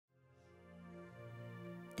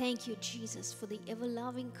Thank you, Jesus, for the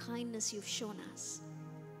ever-loving kindness you've shown us.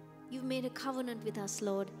 You've made a covenant with us,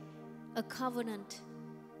 Lord, a covenant,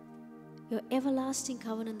 your everlasting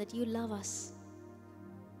covenant that you love us.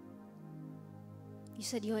 You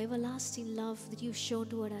said your everlasting love that you've shown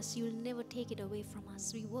toward us, you'll never take it away from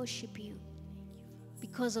us. We worship you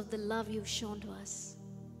because of the love you've shown to us.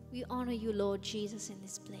 We honor you, Lord Jesus, in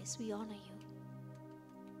this place. We honor you.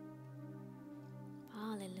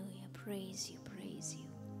 Hallelujah. Praise you, praise you.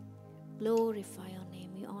 Glorify your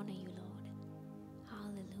name. We honor you, Lord.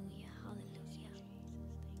 Hallelujah, hallelujah.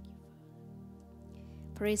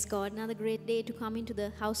 Praise God. Another great day to come into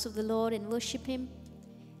the house of the Lord and worship Him.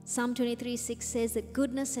 Psalm 23:6 says that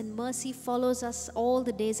goodness and mercy follows us all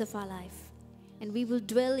the days of our life, and we will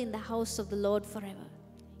dwell in the house of the Lord forever.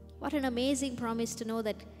 What an amazing promise to know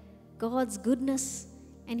that God's goodness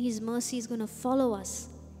and His mercy is going to follow us.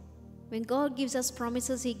 When God gives us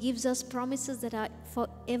promises, He gives us promises that are for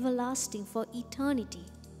everlasting, for eternity.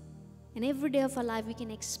 And every day of our life, we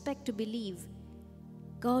can expect to believe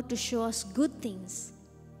God to show us good things,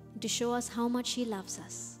 to show us how much He loves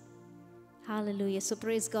us. Hallelujah. So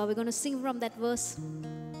praise God. We're going to sing from that verse.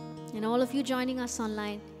 And all of you joining us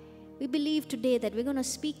online, we believe today that we're going to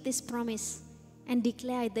speak this promise and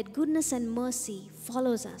declare that goodness and mercy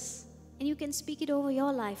follows us. And you can speak it over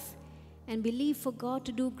your life and believe for God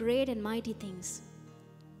to do great and mighty things.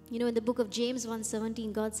 You know, in the book of James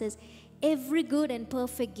 1:17, God says, every good and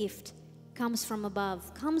perfect gift comes from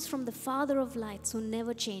above, comes from the Father of lights who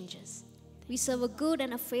never changes. We serve a good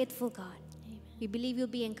and a faithful God. Amen. We believe you'll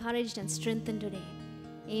be encouraged and strengthened today.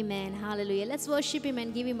 Amen. Hallelujah. Let's worship Him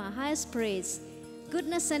and give Him our highest praise.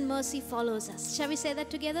 Goodness and mercy follows us. Shall we say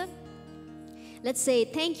that together? Let's say,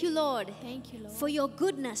 thank you, Lord, for your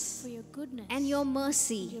goodness, and your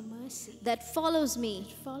mercy, that follows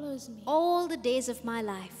me, all the days of my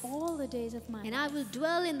life. And I will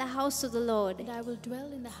dwell in the house of the Lord,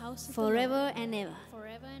 forever and ever.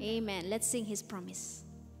 Amen. Let's sing His promise.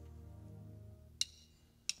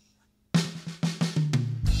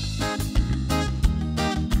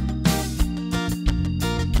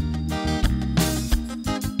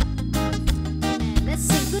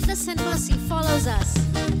 Goodness and mercy follows us.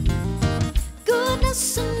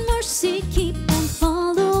 Goodness and mercy keep on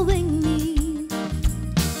following me,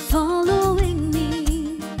 following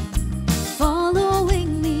me,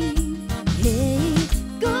 following me. Hey,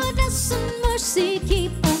 goodness and mercy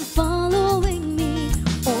keep on following me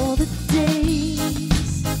all the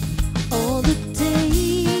days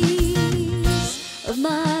of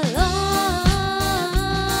my life.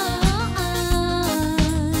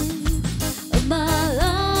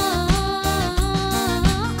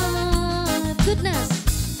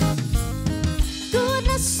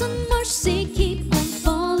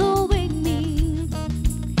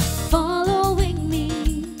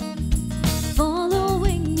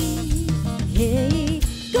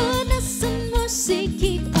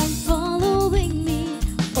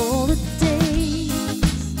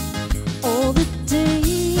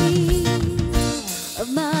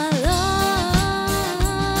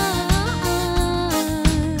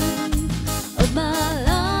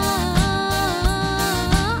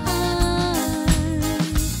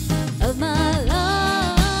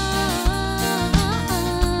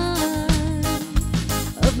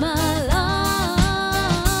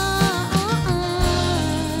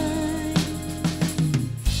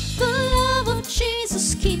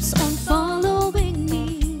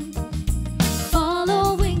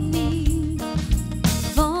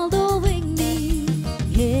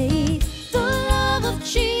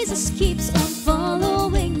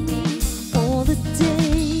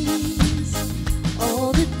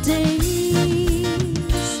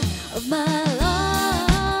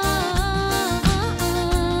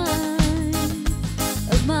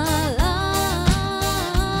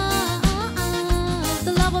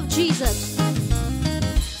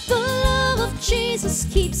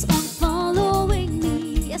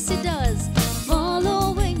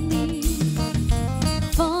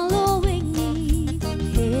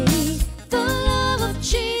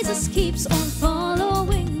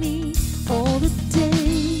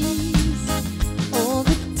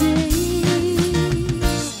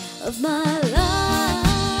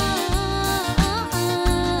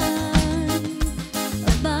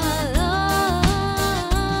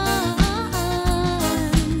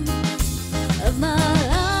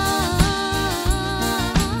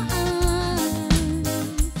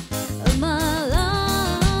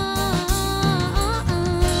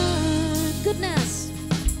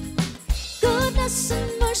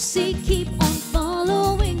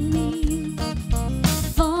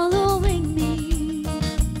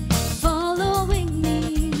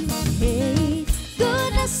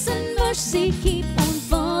 mercy keep on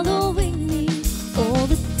following me all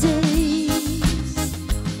the days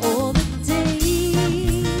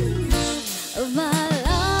of my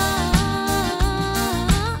life,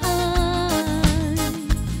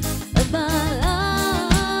 of my life.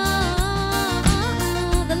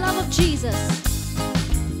 The love of Jesus,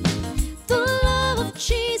 the love of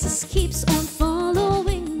Jesus keeps on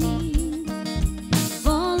following me,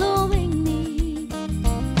 following me,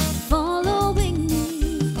 following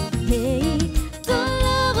me. Hey, the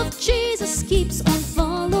love of Jesus keeps on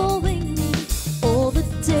following me all the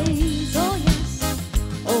days, oh yes,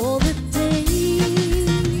 all the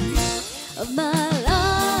days of my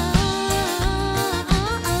life,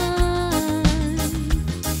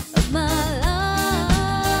 of my life.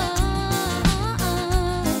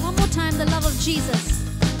 One more time, the love of Jesus.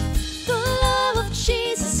 The love of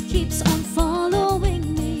Jesus keeps on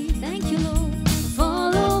following me. Thank you, Lord.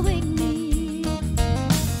 Following me,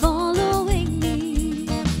 following me.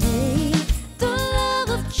 Hey, the love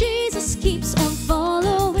of Jesus keeps on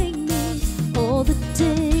following me all the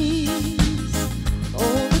days,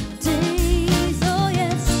 oh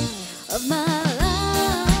yes, of my life,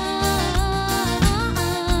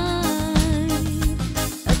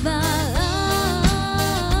 of my life,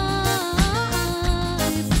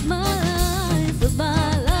 of my life, of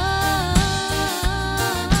my life,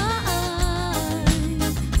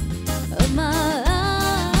 of my life.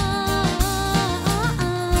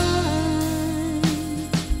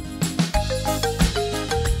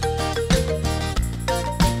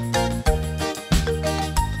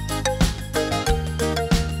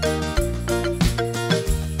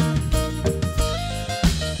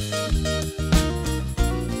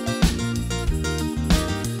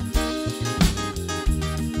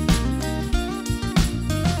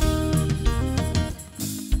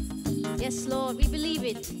 Yes, Lord, we believe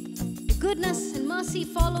it. Goodness and mercy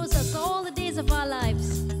follows us all the days of our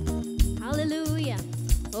lives. Hallelujah.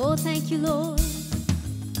 Oh, thank you, Lord.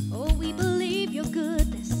 Oh, we believe your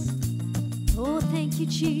goodness. Oh, thank you,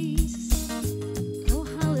 Jesus. Oh,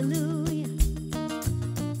 hallelujah.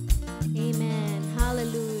 Amen.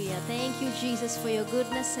 Hallelujah. Thank you, Jesus, for your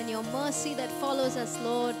goodness and your mercy that follows us,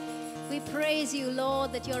 Lord. We praise you,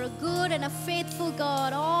 Lord, that you're a good and a faithful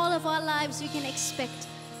God. All of our lives we can expect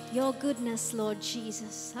your goodness, Lord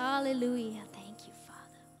Jesus. Hallelujah. Thank you,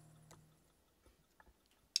 Father.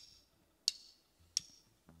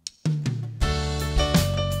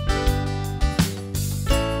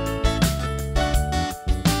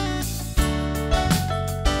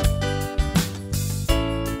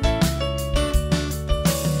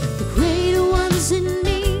 The greater ones in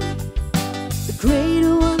me, the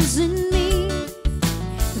greater ones in me,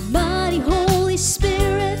 the mighty Holy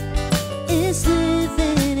Spirit is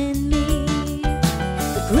living in me.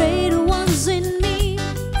 The greater ones in me,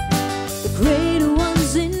 the greater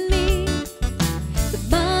ones in me, the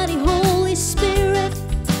mighty Holy Spirit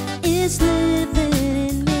is living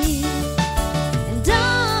in me. And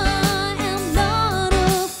I am not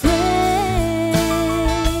afraid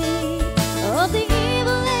of the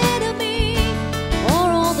evil enemy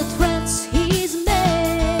or all the threats he's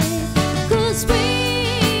made, 'cause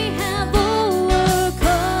we have overcome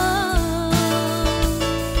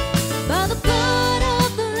by the blood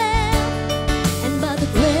of the Lamb and by the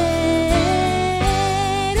greater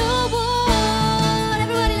one.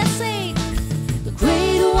 Everybody, let's say, the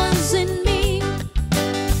greater ones in me,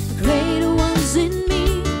 the greater ones in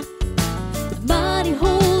me, the mighty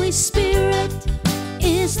Holy Spirit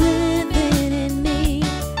is living in me.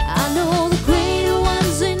 I know the greater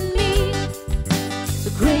ones in me,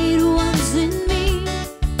 the greater ones in me,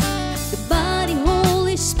 the mighty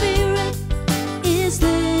Holy Spirit is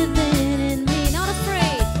living in me. Not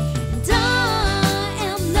afraid, and I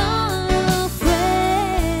am not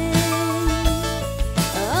afraid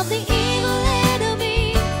of the evil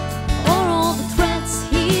enemy or all the threats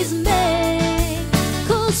he's made,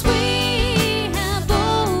 'cause we have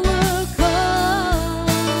overcome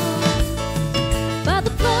by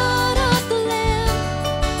the blood of the Lamb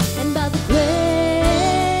and by the greater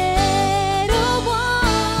one.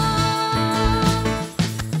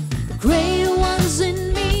 The greater ones in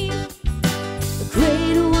me, the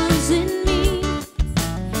greater ones in me,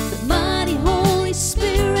 the mighty Holy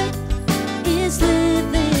Spirit is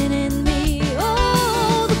living in me.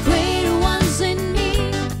 Oh, the greater ones in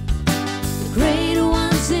me, the greater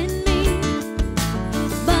ones in me,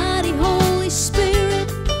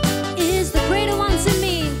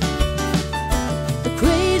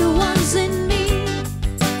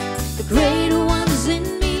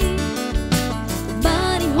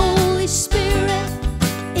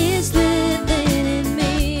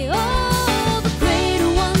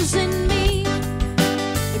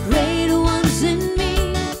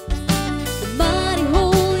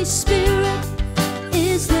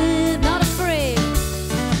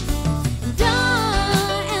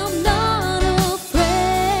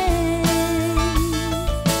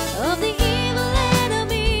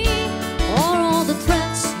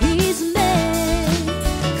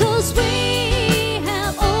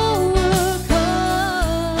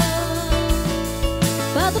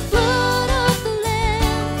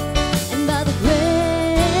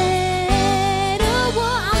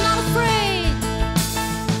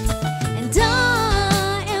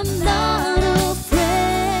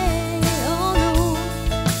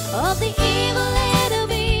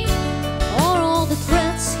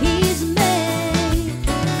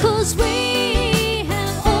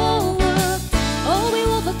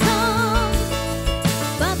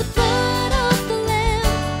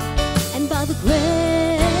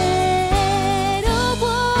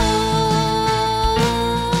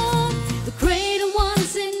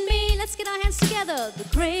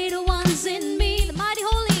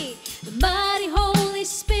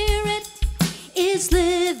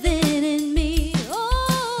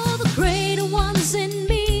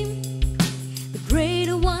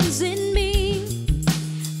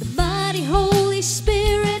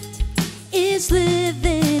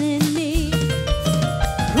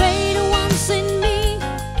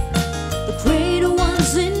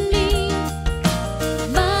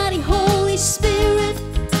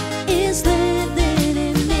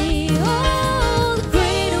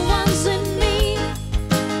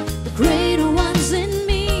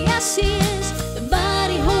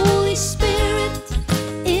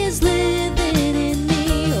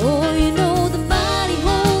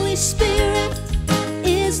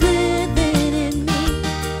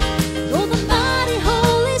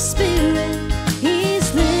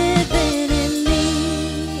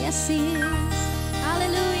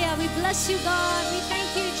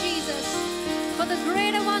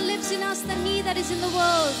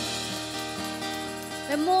 world.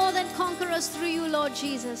 We're more than conquerors through you, Lord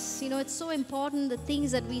Jesus. You know, it's so important, the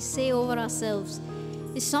things that we say over ourselves.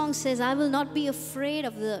 This song says, I will not be afraid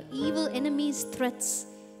of the evil enemy's threats.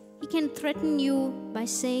 He can threaten you by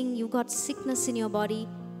saying you got sickness in your body,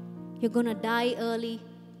 you're going to die early,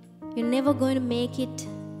 you're never going to make it,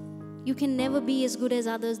 you can never be as good as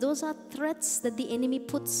others. Those are threats that the enemy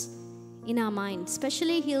puts in our mind.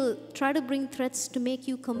 Especially, he'll try to bring threats to make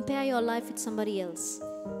you compare your life with somebody else.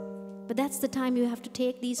 But that's the time you have to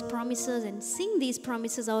take these promises and sing these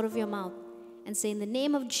promises out of your mouth and say, in the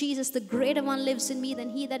name of Jesus, the greater one lives in me than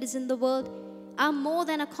he that is in the world. I'm more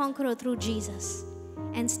than a conqueror through Jesus.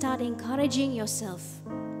 And start encouraging yourself.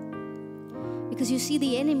 Because you see,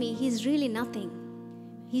 the enemy, he's really nothing.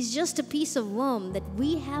 He's just a piece of worm that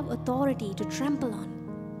we have authority to trample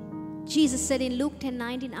on. Jesus said in Luke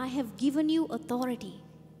 10:19, I have given you authority.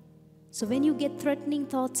 So when you get threatening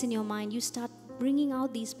thoughts in your mind, you start bringing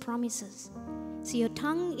out these promises. See, your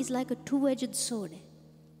tongue is like a two-edged sword.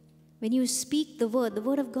 When you speak the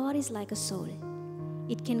word of God is like a sword.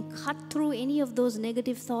 It can cut through any of those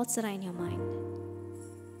negative thoughts that are in your mind.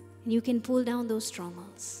 And you can pull down those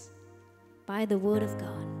strongholds by the word of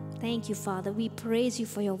God. Thank you, Father. We praise you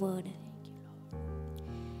for your word.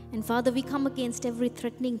 And Father, we come against every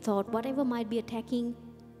threatening thought, whatever might be attacking,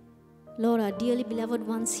 Lord, our dearly beloved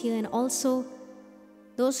ones here, and also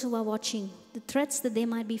those who are watching, the threats that they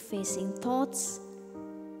might be facing, thoughts,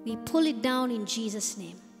 we pull it down in Jesus'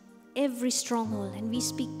 name. Every stronghold, and we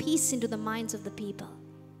speak peace into the minds of the people.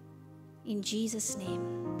 In Jesus'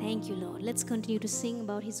 name. Thank you, Lord. Let's continue to sing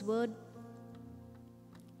about His word.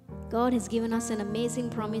 God has given us an amazing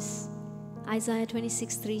promise. Isaiah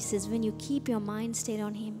 26:3 says, when you keep your mind stayed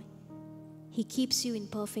on Him, He keeps you in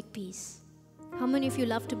perfect peace. How many of you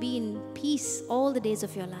love to be in peace all the days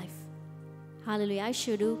of your life? Hallelujah, I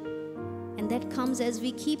sure do. And that comes as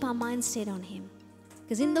we keep our mind stayed on Him.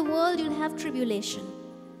 Because in the world you'll have tribulation.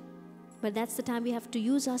 But that's the time we have to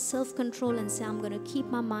use our self-control and say, I'm going to keep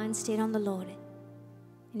my mind stayed on the Lord.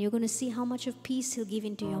 And you're going to see how much of peace He'll give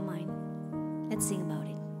into your mind. Let's sing about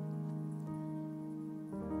it.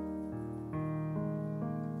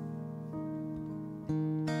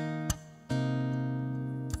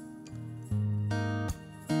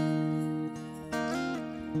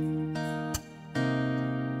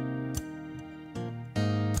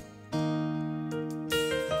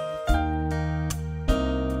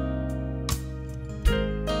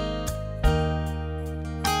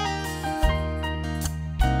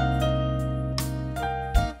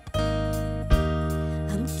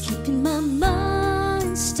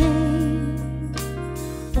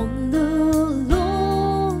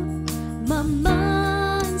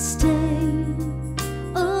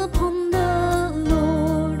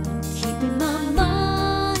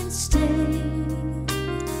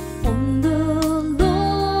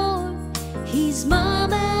 He's my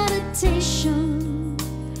meditation,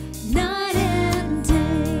 night and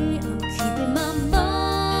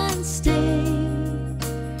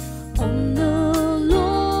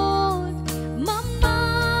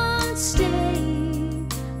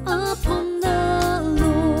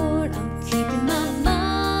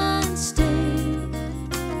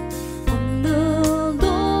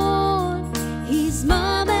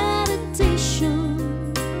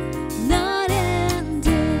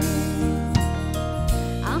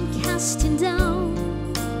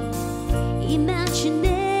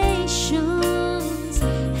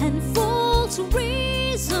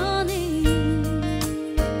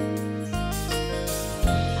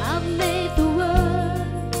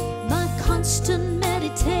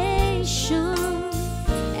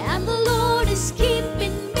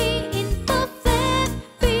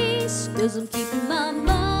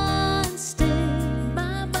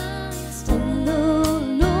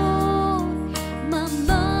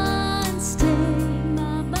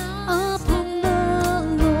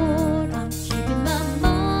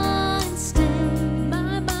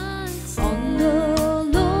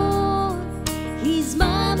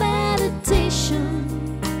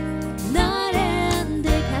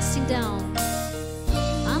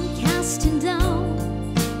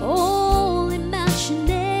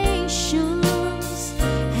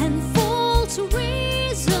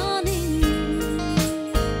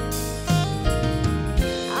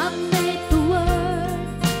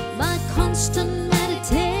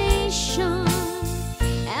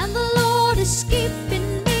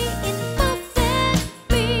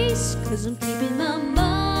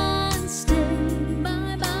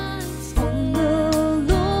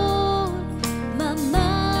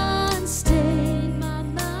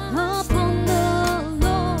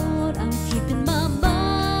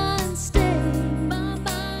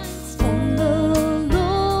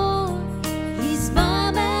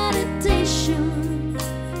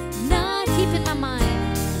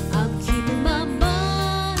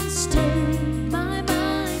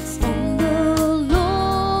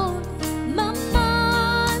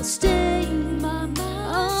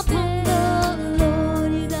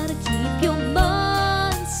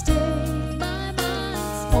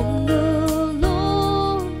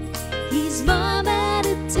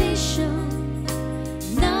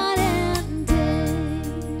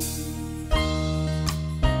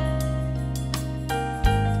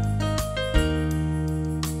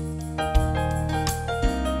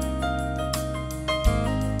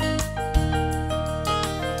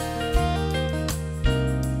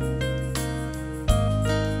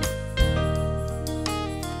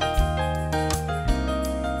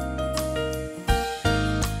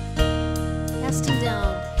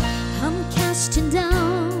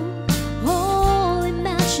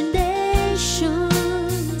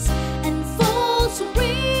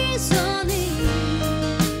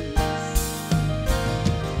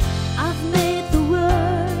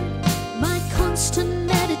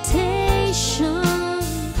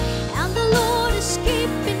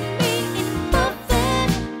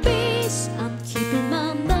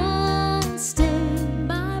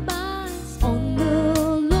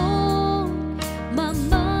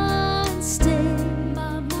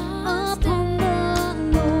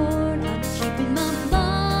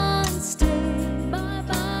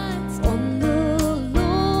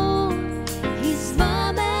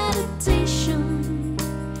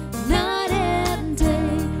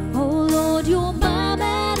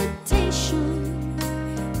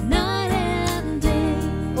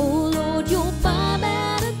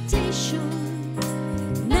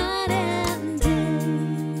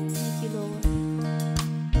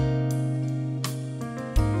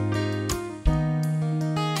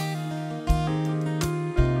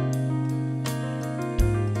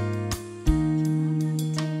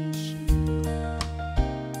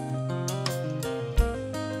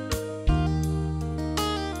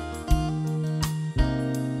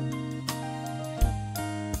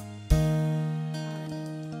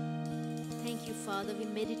Father, we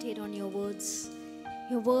meditate on your words.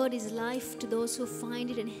 Your word is life to those who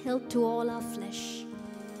find it and health to all our flesh.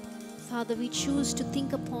 Father, we choose to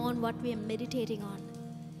think upon what we are meditating on,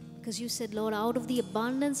 because you said, Lord, out of the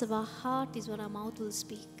abundance of our heart is what our mouth will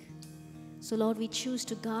speak. So, Lord, we choose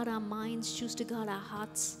to guard our minds, choose to guard our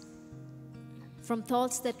hearts from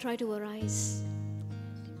thoughts that try to arise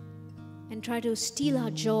and try to steal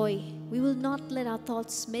our joy. We will not let our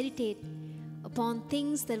thoughts meditate upon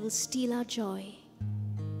things that will steal our joy.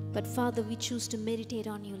 But Father, we choose to meditate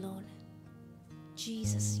on you, Lord.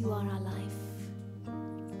 Jesus, you are our life.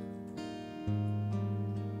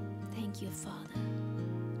 Thank you, Father.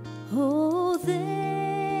 Oh,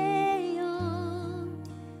 they are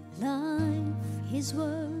life, His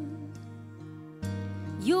word.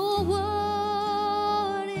 Your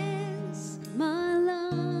word is my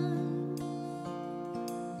life.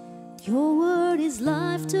 Your word is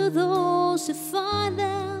life to those who find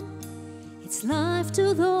them. It's life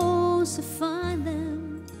to those who find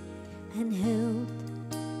them, and health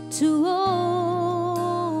to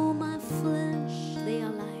all my flesh. They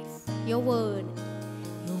are life. Your word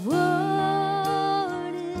is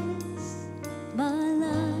my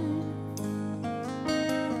life.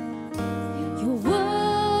 Your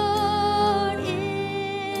word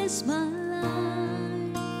is my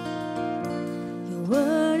life. Your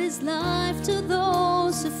word is life to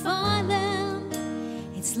those who find them.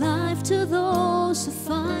 It's life to those who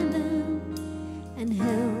find them, and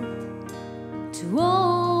health to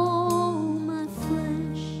all my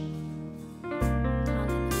flesh.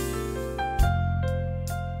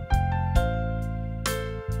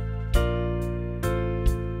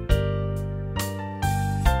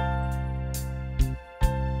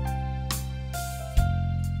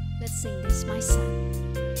 Let's sing this.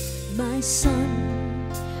 My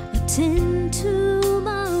son, attend to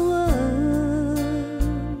my words.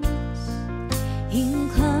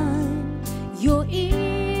 Incline your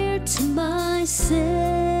ear to my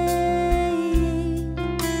saying.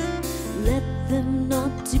 Let them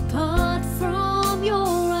not depart from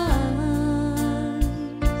your eyes.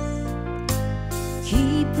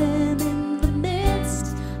 Keep them in the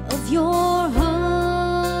midst of your heart.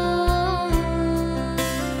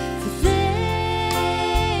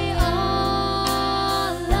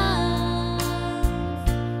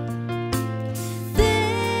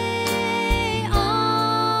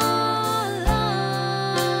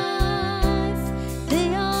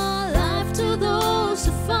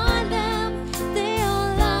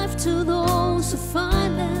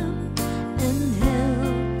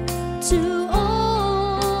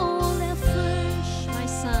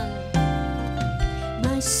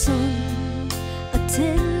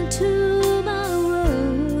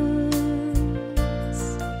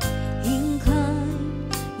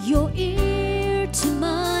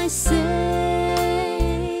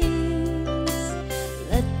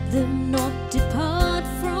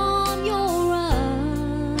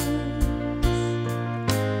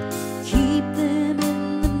 Keep them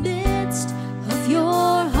in the midst of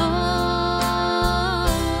your heart.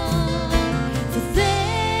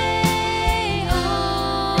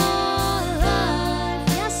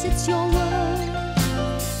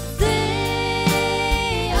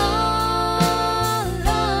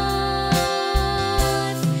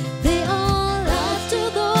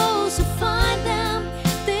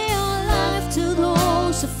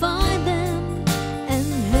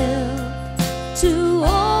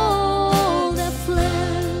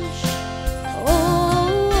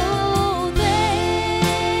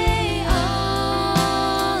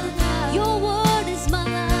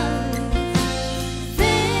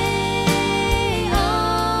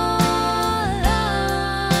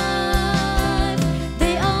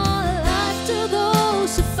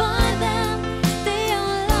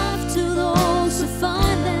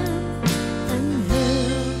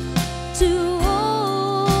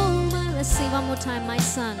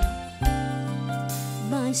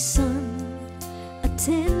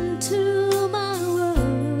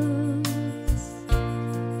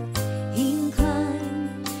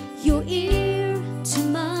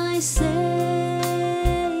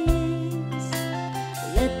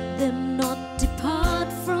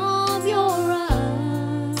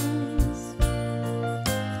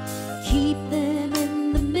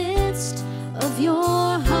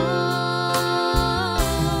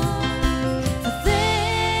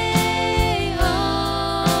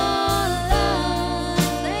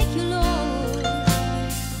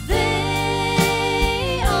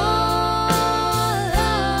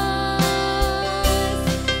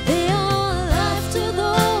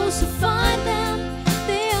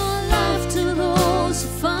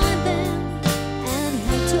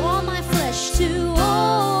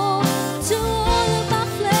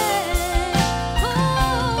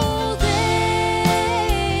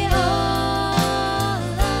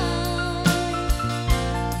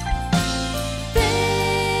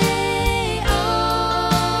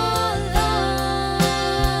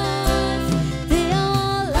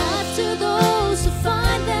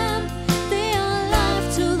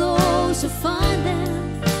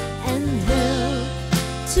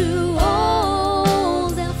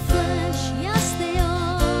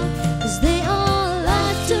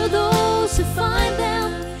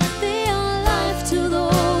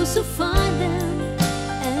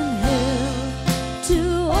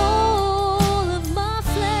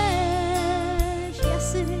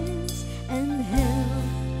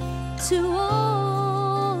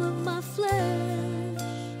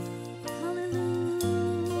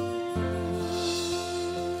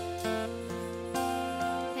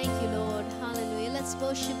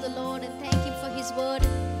 worship the Lord and thank Him for His word.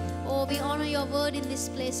 Oh, we honor your word in this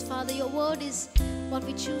place, Father. Your word is what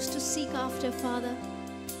we choose to seek after, Father.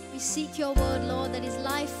 We seek your word, Lord, that is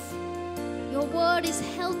life. Your word is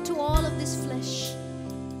health to all of this flesh.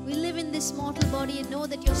 We live in this mortal body and know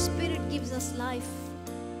that your Spirit gives us life.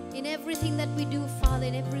 In everything that we do, Father,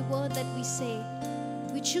 in every word that we say,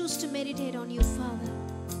 we choose to meditate on you, Father.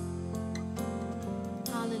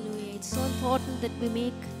 Hallelujah. It's so important that we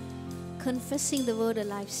make confessing the word a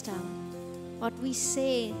lifestyle. What we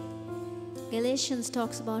say, Galatians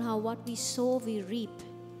talks about how what we sow, we reap.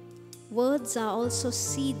 Words are also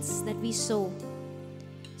seeds that we sow.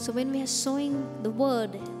 So when we are sowing the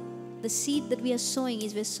word, the seed that we are sowing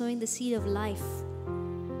is we're sowing the seed of life.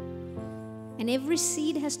 And every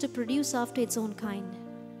seed has to produce after its own kind.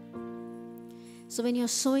 So when you're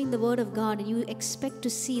sowing the word of God and you expect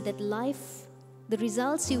to see that life, the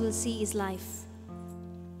results you will see is life.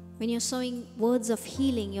 When you're sowing words of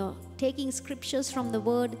healing, you're taking scriptures from the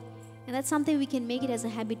word, and that's something we can make it as a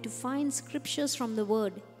habit to find scriptures from the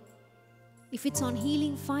word. If it's on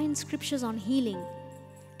healing, find scriptures on healing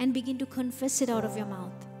and begin to confess it out of your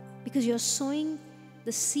mouth, because you're sowing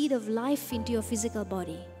the seed of life into your physical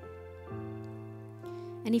body.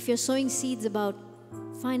 And if you're sowing seeds about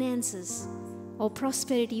finances or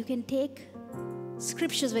prosperity, you can take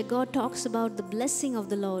scriptures where God talks about the blessing of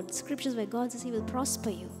the Lord, scriptures where God says He will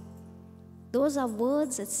prosper you. Those are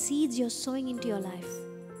words and seeds you're sowing into your life.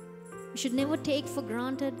 You should never take for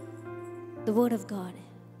granted the word of God.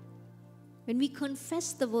 When we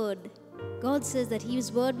confess the word, God says that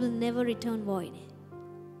His word will never return void.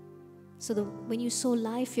 So when you sow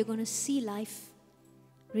life, you're going to see life,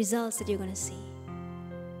 results that you're going to see.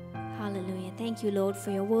 Hallelujah. Thank you, Lord,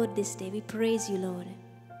 for your word this day. We praise you, Lord.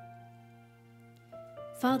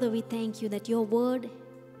 Father, we thank you that your word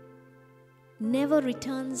never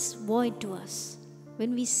returns void to us.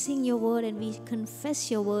 When we sing your word and we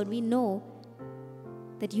confess your word, we know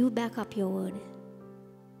that you back up your word.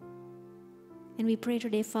 And we pray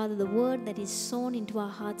today, Father, the word that is sown into our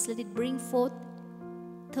hearts, let it bring forth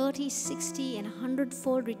 30, 60, and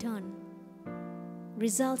 100-fold return,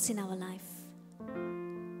 results in our life.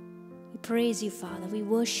 We praise you, Father. We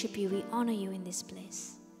worship you. We honor you in this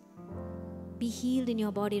place. Be healed in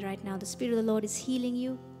your body right now. The Spirit of the Lord is healing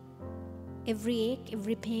you. Every ache,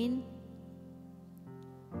 every pain,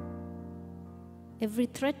 every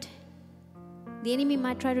threat. The enemy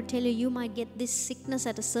might try to tell you, you might get this sickness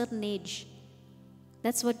at a certain age.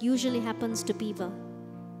 That's what usually happens to people.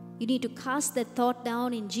 You need to cast that thought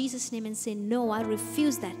down in Jesus' name and say, no, I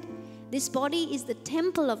refuse that. This body is the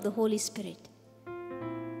temple of the Holy Spirit.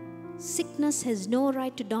 Sickness has no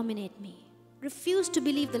right to dominate me. Refuse to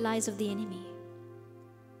believe the lies of the enemy.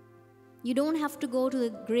 You don't have to go to the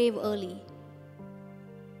grave early.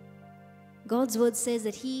 God's word says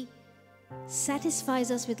that He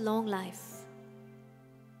satisfies us with long life.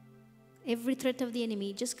 Every threat of the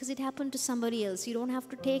enemy, just because it happened to somebody else, you don't have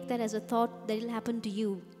to take that as a thought that it will happen to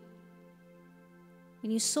you.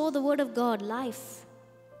 When you sow the word of God, life,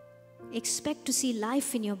 expect to see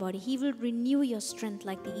life in your body. He will renew your strength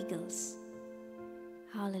like the eagles.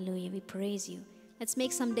 Hallelujah. We praise you. Let's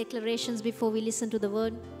make some declarations before we listen to the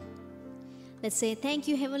word. Let's say, thank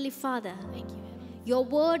you, Heavenly Father. Thank you, Heavenly Your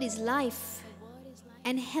word is life Father. Your word is life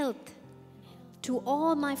and health to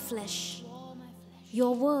all my flesh. to all my flesh.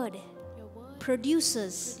 Your word Your word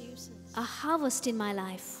produces produces a harvest in my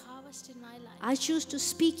life. a harvest in my life. I choose to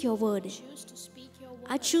speak your word. choose to speak your word.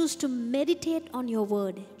 I choose to meditate on your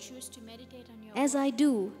word. choose to meditate on your As word. I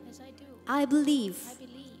do, As I do, I believe I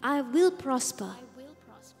believe I will prosper I will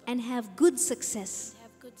prosper and have good success and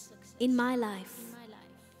have good success in my life. in my life.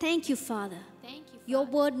 Thank you, Father. Thank you, Father. Your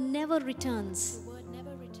word never returns Your word never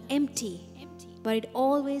returns empty, empty, but it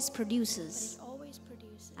always but produces. it always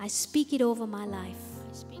produces. I speak it over my life.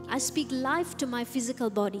 I I speak life to my physical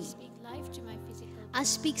body. speak life to my physical I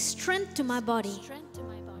speak strength to my body. strength to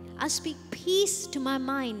my body. I speak peace to my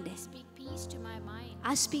mind. I speak peace to my mind.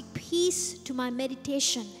 I speak peace to my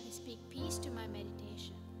meditation. I speak peace to my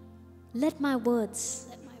meditation. Let my words,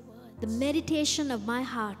 Let my words, the meditation of my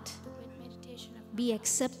heart, the meditation of be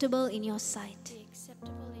acceptable in your sight. be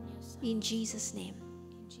acceptable in your sight. In Jesus' name,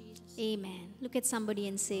 In Jesus. amen. Look at somebody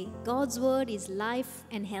and say, God's word is life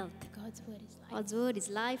and health. God's word is life. God's word is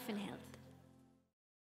life and health.